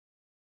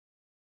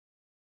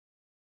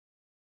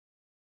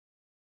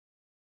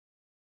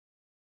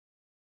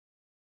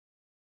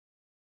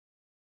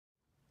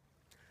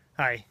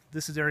Hi,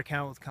 this is Eric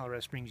Howell with Colorado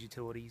Springs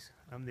Utilities.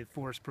 I'm the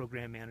Forest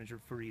Program Manager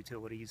for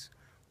Utilities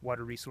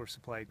Water Resource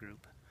Supply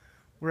Group.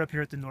 We're up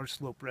here at the North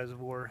Slope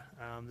Reservoir.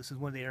 This is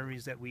one of the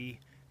areas that we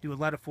do a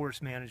lot of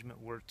forest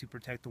management work to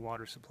protect the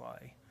water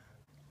supply.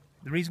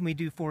 The reason we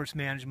do forest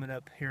management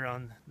up here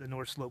on the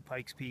North Slope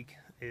Pikes Peak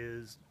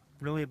is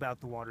really about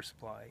the water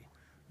supply.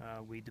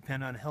 We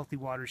depend on healthy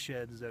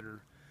watersheds that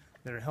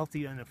are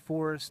healthy in a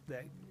forest.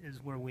 That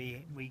is where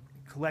we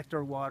collect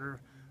our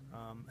water.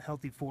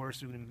 Healthy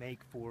forests are going to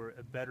make for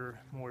a better,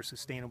 more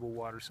sustainable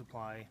water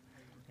supply,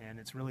 and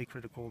it's really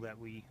critical that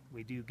we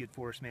do good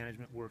forest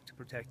management work to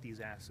protect these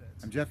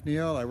assets. I'm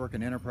Neal. I work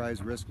in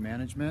enterprise risk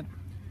management.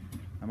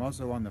 I'm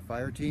also on the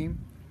fire team.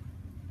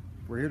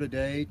 We're here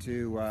today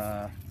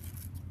to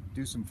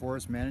do some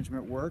forest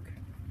management work.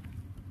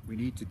 We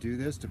need to do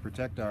this to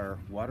protect our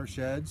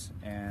watersheds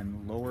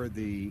and lower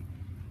the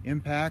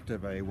impact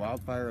of a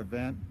wildfire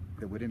event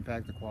that would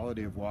impact the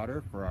quality of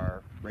water for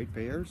our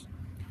ratepayers.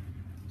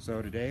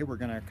 So today we're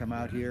going to come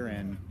out here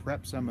and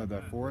prep some of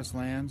the forest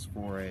lands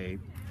for a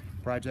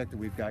project that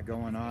we've got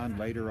going on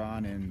later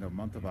on in the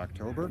month of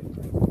October.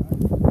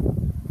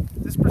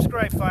 This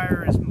prescribed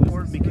fire is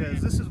important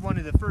because this is one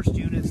of the first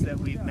units that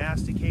we've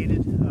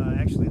masticated.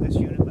 Actually, this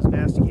unit was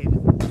masticated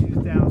in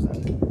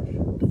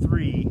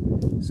 2003,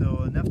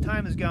 so enough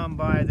time has gone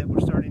by that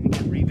we're starting to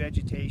get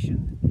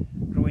revegetation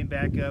growing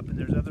back up, and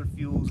there's other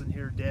fuels in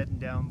here, dead and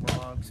down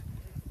logs,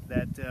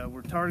 that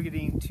we're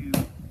targeting to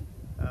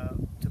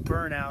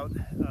burn out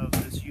of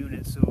this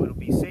unit, so it'll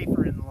be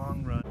safer in the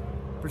long run.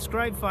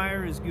 Prescribed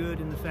fire is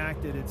good in the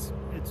fact that it's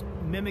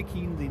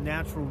mimicking the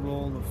natural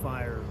role of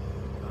fire.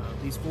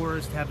 These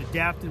forests have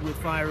adapted with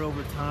fire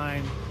over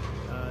time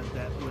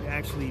that would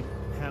actually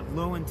have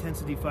low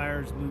intensity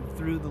fires move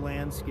through the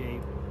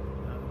landscape,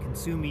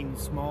 consuming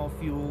small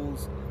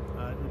fuels.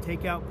 It would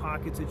take out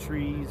pockets of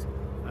trees,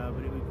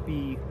 but it would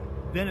be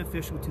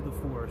beneficial to the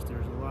forest.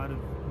 There's a lot of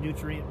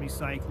nutrient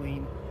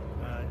recycling.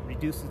 It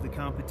reduces the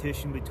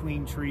competition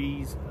between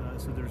trees,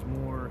 so there's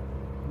more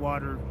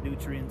water,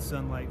 nutrients,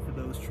 sunlight for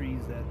those trees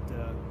that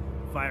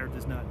fire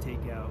does not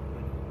take out.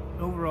 But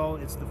overall,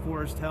 it's the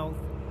forest health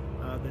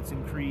that's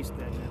increased,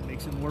 and it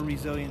makes it more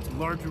resilient to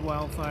larger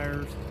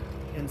wildfires,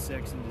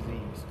 insects, and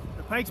disease.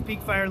 The Pikes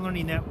Peak Fire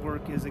Learning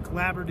Network is a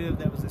collaborative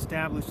that was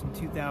established in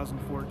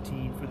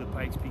 2014 for the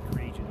Pikes Peak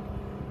region.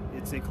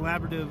 It's a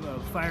collaborative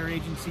of fire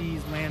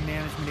agencies, land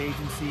management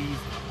agencies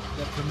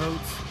that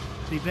promotes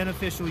the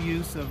beneficial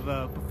use of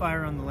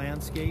fire on the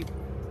landscape,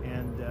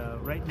 and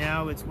right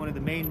now it's one of the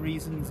main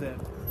reasons that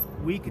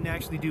we can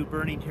actually do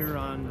burning here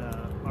on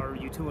our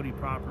utility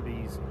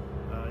properties.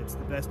 It's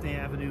the best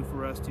avenue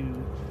for us to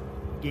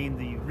gain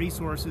the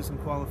resources and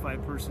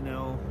qualified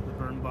personnel, the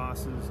burn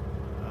bosses,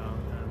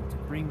 to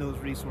bring those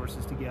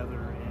resources together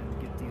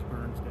and get these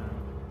burns done.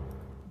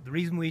 The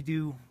reason we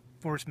do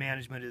forest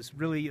management is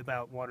really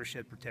about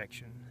watershed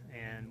protection,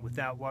 and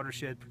without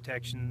watershed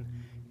protection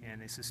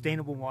and a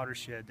sustainable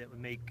watershed, that would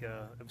make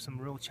some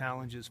real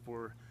challenges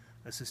for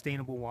a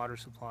sustainable water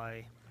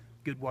supply,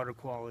 good water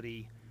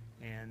quality,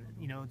 and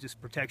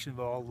just protection of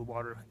all the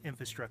water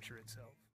infrastructure itself.